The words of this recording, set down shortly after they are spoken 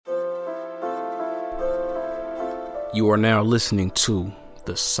You are now listening to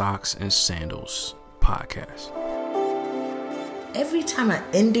the Socks and Sandals podcast. Every time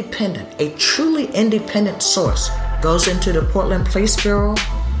a truly independent source goes into the Portland Police Bureau,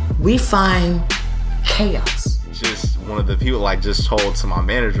 we find chaos. Just one of the people just told to my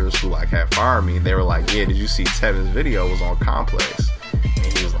managers who had fired me, they were like, yeah, did you see Tevin's video was on Complex?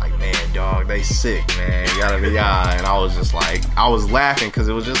 And he was like, man, dog, they sick, man, yada yada. And I was just I was laughing because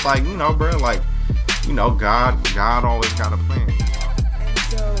it was just bro, God always got a plan.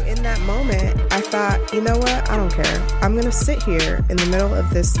 So in that moment, I thought, you know what? I don't care. I'm going to sit here in the middle of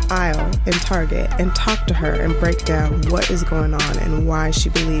this aisle in Target and talk to her and break down what is going on and why she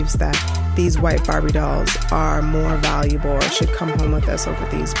believes that these white Barbie dolls are more valuable or should come home with us over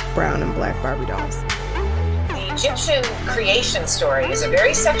these brown and black Barbie dolls. The Egyptian creation story is a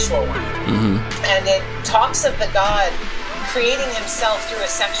very sexual one. Mm-hmm. And it talks of the god creating himself through a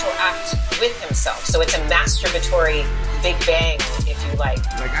sexual act with himself. So it's a masturbatory Big Bang, if you like.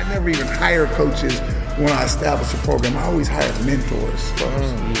 I never even hire coaches when I establish a program. I always hire mentors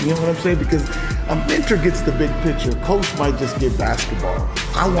first. You know what I'm saying? Because a mentor gets the big picture. Coach might just get basketball.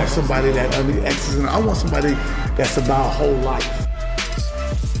 I want somebody that I want somebody that's about whole life.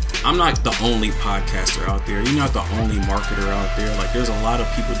 I'm not the only podcaster out there. You're not the only marketer out there. There's a lot of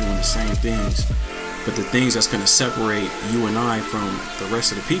people doing the same things. But the things that's going to separate you and I from the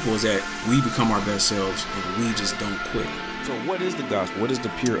rest of the people is that we become our best selves and we just don't quit. So what is the gospel? What is the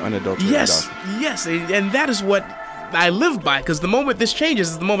pure, unadulterated gospel? Yes, and that is what I live by, because the moment this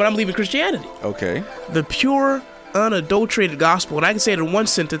changes is the moment I'm leaving Christianity. Okay. The pure, unadulterated gospel, and I can say it in one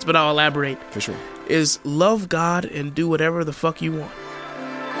sentence, but I'll elaborate. For sure. Is love God and do whatever the fuck you want.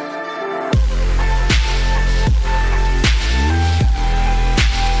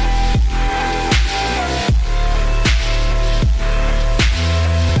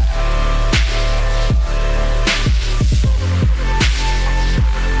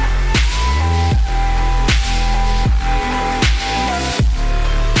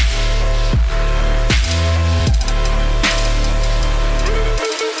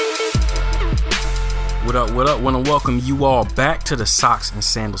 What up? Want to welcome you all back to the Socks and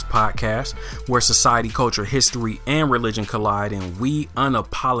Sandals podcast, where society, culture, history, and religion collide, and we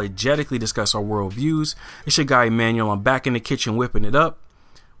unapologetically discuss our worldviews. It's your guy Emmanuel. I'm back in the kitchen whipping it up.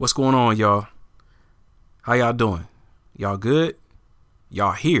 What's going on, y'all? How y'all doing? Y'all good?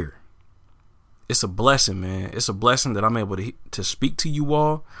 Y'all here? It's a blessing, man. It's a blessing that I'm able to speak to you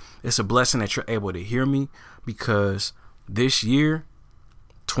all. It's a blessing that you're able to hear me, because this year,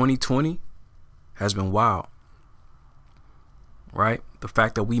 2020, has been wild, right? The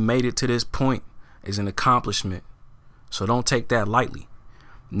fact that we made it to this point is an accomplishment, so don't take that lightly.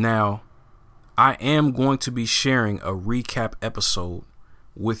 Now, I am going to be sharing a recap episode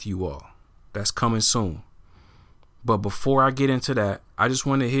with you all. That's coming soon. But before I get into that, I just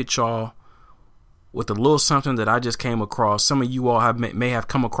want to hit y'all with a little something that I just came across. Some of you all may have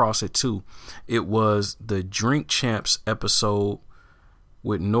come across it too. It was the Drink Champs episode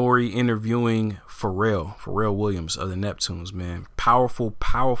with Nori interviewing Pharrell Williams of the Neptunes, man. Powerful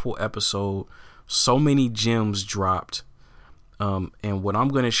episode. So many gems dropped. And what I'm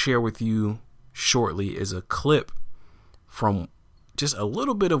going to share with you shortly is a clip from just a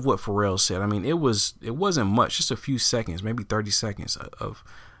little bit of what Pharrell said. I mean, it wasn't much, just a few seconds, maybe 30 seconds of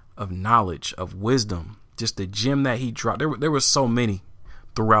knowledge, of wisdom. Just the gem that he dropped. There were so many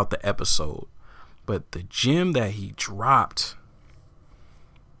throughout the episode, but the gem that he dropped,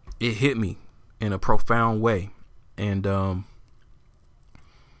 it hit me in a profound way. And I'm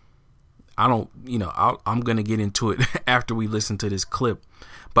going to get into it after we listen to this clip.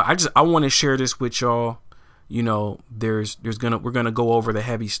 But I want to share this with y'all. You know, we're going to go over the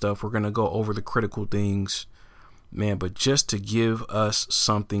heavy stuff. We're going to go over the critical things, man, but just to give us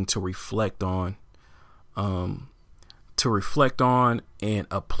something to reflect on and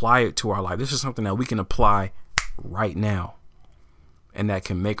apply it to our life. This is something that we can apply right now, and that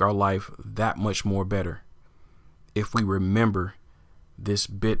can make our life that much more better if we remember this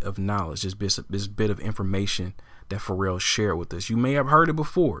bit of knowledge, this bit of information that Pharrell shared with us. You may have heard it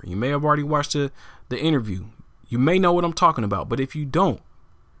before. You may have already watched the interview. You may know what I'm talking about. But if you don't,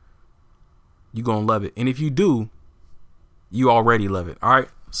 you're going to love it. And if you do, you already love it. All right?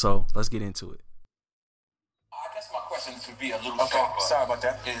 So let's get into it. I guess my question to be a little sorry about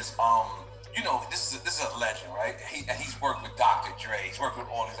that is this is a legend, right? He's worked with Dr. Dre. He's worked with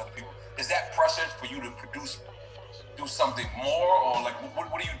all these other people. Is that pressure for you to do something more, or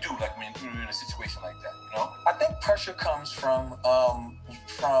what do you do when you're in a situation like that? You know, I think pressure comes from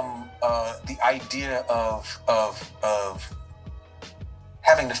the idea of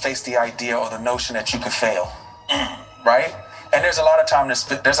having to face the idea or the notion that you could fail. right? And there's a lot of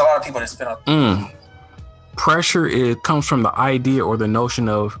people that spend on Pressure comes from the idea or the notion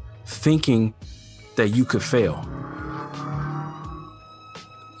of thinking that you could fail.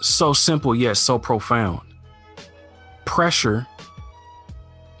 So simple yet so profound. Pressure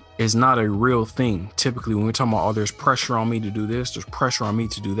is not a real thing. Typically, when we're talking about, oh, there's pressure on me to do this, there's pressure on me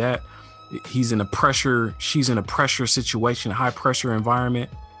to do that. She's in a pressure situation, a high pressure environment.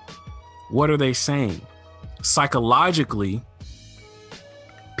 What are they saying? Psychologically,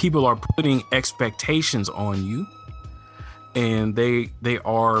 people are putting expectations on you, and they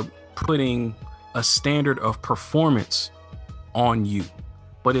are putting a standard of performance on you.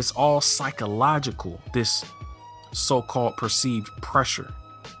 But it's all psychological, this so-called perceived pressure.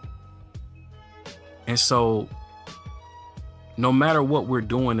 And so no matter what we're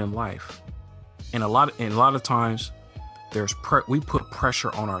doing in life, and a lot of times we put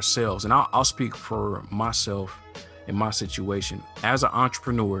pressure on ourselves. And I'll speak for myself in my situation as an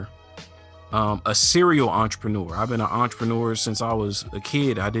entrepreneur, a serial entrepreneur. I've been an entrepreneur since I was a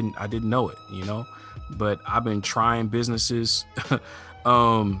kid. I didn't know it, but I've been trying businesses,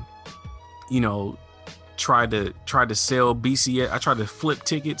 tried to sell BCS. I tried to flip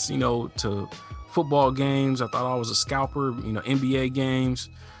tickets, to football games. I thought I was a scalper, NBA games.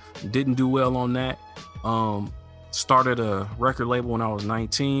 Didn't do well on that. Started a record label when I was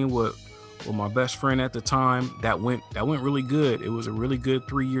 19 with my best friend at the time. That went really good. It was a really good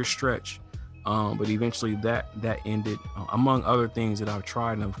 3-year stretch. But eventually that ended, among other things that I've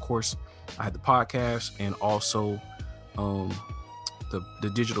tried. And of course, I had the podcast and also the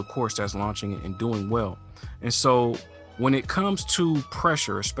digital course that's launching and doing well. And so when it comes to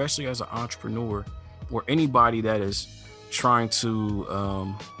pressure, especially as an entrepreneur or anybody that is trying to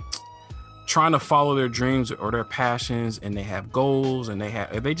follow their dreams or their passions, and they have goals and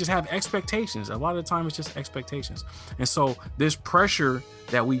they just have expectations. A lot of the time it's just expectations. And so this pressure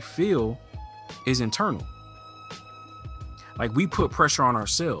that we feel is internal. Like we put pressure on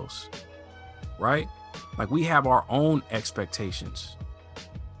ourselves, right? Like we have our own expectations.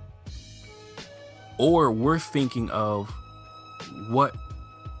 Or we're thinking of what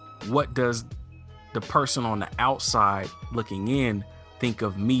does the person on the outside looking in think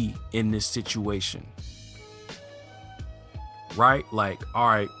of me in this situation, right? Like, all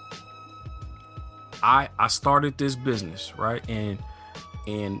right, I started this business, right?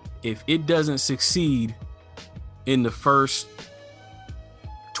 And if it doesn't succeed in the first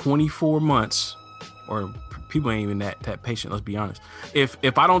 24 months, or people ain't even that patient, let's be honest.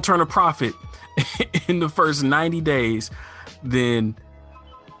 If I don't turn a profit in the first 90 days, then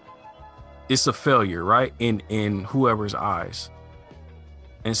it's a failure, right? In whoever's eyes.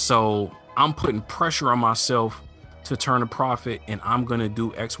 And so I'm putting pressure on myself to turn a profit, and I'm going to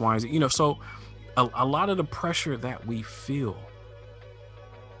do X, Y, and Z. So a lot of the pressure that we feel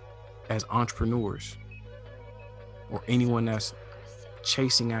as entrepreneurs or anyone that's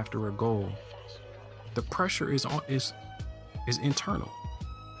chasing after a goal, the pressure is internal.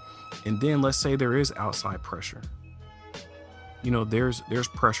 And then let's say there is outside pressure. There's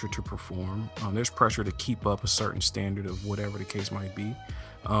pressure to perform. There's pressure to keep up a certain standard of whatever the case might be.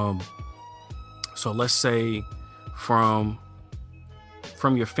 So let's say from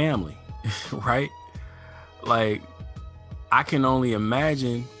your family, right? Like, I can only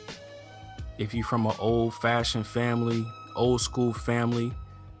imagine if you're from an old-fashioned family, old school family,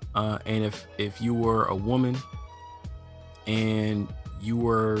 and if you were a woman and you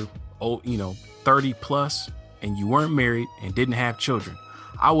were 30 plus and you weren't married and didn't have children,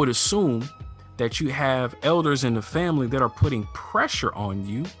 I would assume that you have elders in the family that are putting pressure on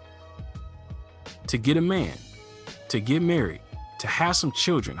you to get a man, to get married, to have some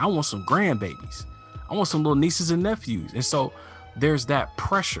children. I want some grandbabies. I want some little nieces and nephews. And so there's that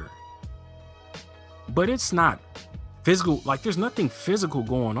pressure. But it's not physical. Like, there's nothing physical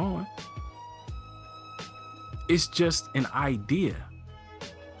going on. It's just an idea.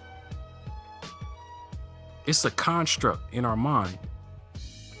 It's a construct in our mind.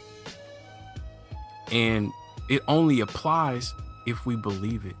 And it only applies if we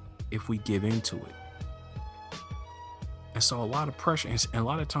believe it, if we give into it. And so a lot of pressure, and a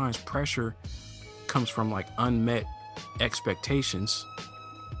lot of times pressure comes from like unmet expectations.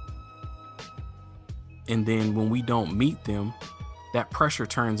 And then when we don't meet them, that pressure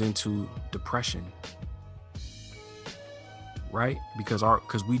turns into depression. Right? Because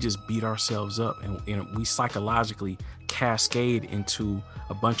we just beat ourselves up, and we psychologically cascade into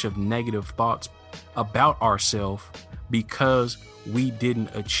a bunch of negative thoughts about ourselves because we didn't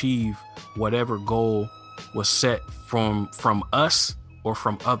achieve whatever goal was set from us or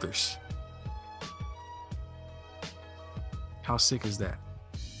from others. How sick is that?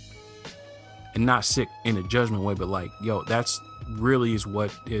 And not sick in a judgment way, but like, yo, that's really is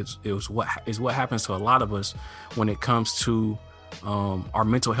what happens to a lot of us when it comes to our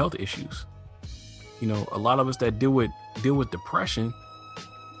mental health issues. You know, a lot of us that deal with depression,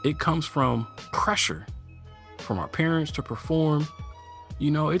 it comes from pressure from our parents to perform. You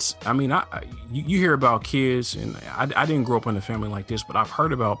know, you hear about kids, and I didn't grow up in a family like this, but I've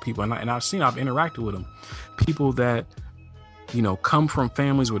heard about people, and I've interacted with them, people that, you know, come from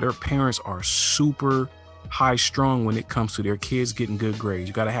families where their parents are super high strung when it comes to their kids getting good grades.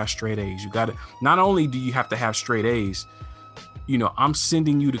 You got to have straight A's. Not only do you have to have straight A's, you know, I'm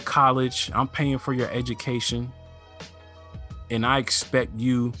sending you to college, I'm paying for your education, and I expect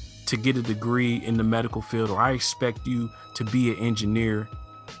you to get a degree in the medical field, or I expect you to be an engineer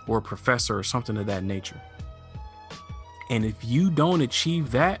or a professor or something of that nature. And if you don't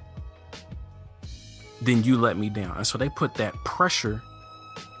achieve that, then you let me down. And so they put that pressure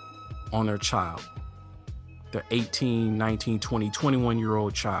on their child, their 18, 19, 20,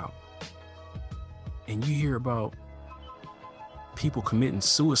 21-year-old child. And you hear about people committing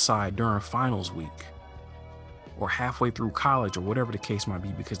suicide during finals week or halfway through college or whatever the case might be,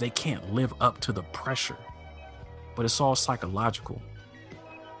 because they can't live up to the pressure. But it's all psychological.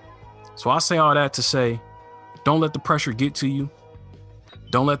 So I say all that to say, don't let the pressure get to you.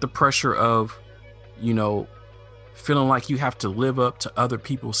 Don't let the pressure of, you know, feeling like you have to live up to other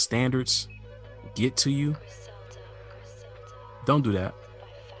people's standards get to you. Don't do that.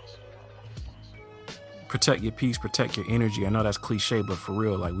 Protect your peace, protect your energy. I know that's cliche, but for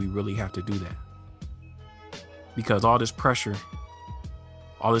real, like, we really have to do that. Because all this pressure,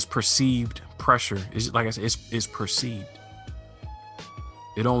 all this perceived pressure is, like I said, it's perceived.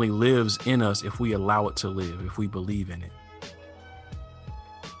 It only lives in us if we allow it to live, if we believe in it.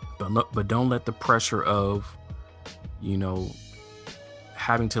 But don't let the pressure of, you know,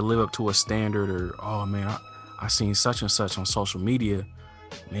 having to live up to a standard, or, oh man, I seen such and such on social media.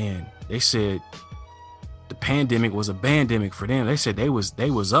 Man, they said the pandemic was a bandemic for them. They said they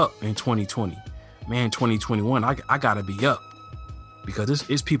was up in 2020. Man, 2021, I gotta be up, because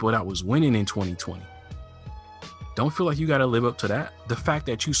it's people that was winning in 2020. Don't feel like you gotta live up to that. The fact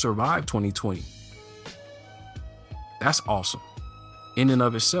that you survived 2020, that's awesome in and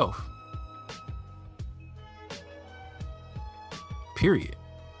of itself. Period.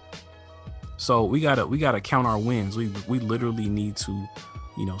 So we gotta count our wins. We literally need to,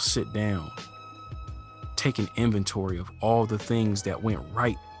 you know, sit down, take an inventory of all the things that went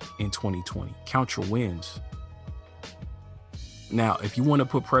right in 2020. Count your wins. Now, if you want to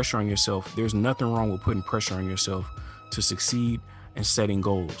put pressure on yourself, there's nothing wrong with putting pressure on yourself to succeed and setting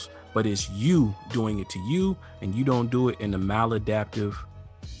goals. But it's you doing it to you, and you don't do it in a maladaptive,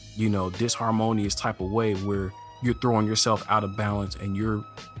 you know, disharmonious type of way where you're throwing yourself out of balance and you're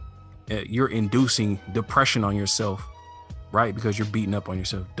inducing depression on yourself, right? Because you're beating up on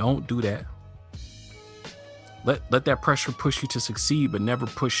yourself. Don't do that. Let that pressure push you to succeed, but never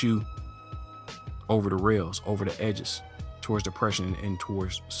push you over the rails, over the edges, towards depression and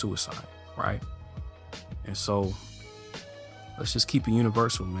towards suicide, right? And so let's just keep it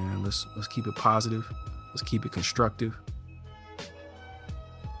universal, man. Let's keep it positive. Let's keep it constructive.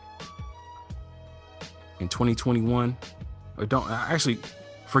 In 2021, or don't actually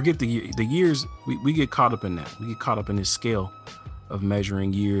forget the years. We get caught up in that. We get caught up in this scale of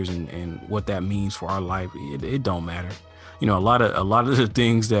measuring years and what that means for our life. It don't matter. You know, a lot of the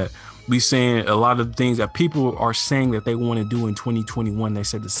things that we saying, a lot of the things that people are saying that they want to do in 2021, they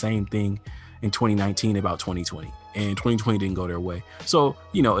said the same thing in 2019 about 2020, and 2020 didn't go their way. So,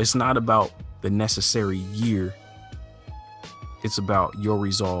 you know, it's not about the necessary year. It's about your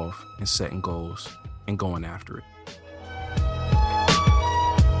resolve and setting goals and going after it.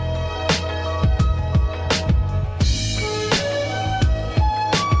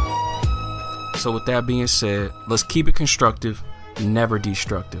 So with that being said, let's keep it constructive, never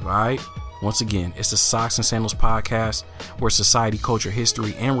destructive, all right? Once again, it's the Socks and Sandals podcast, where society, culture,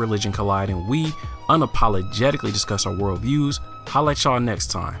 history, and religion collide, and we unapologetically discuss our worldviews. Holla at y'all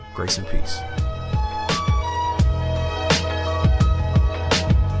next time. Grace and peace.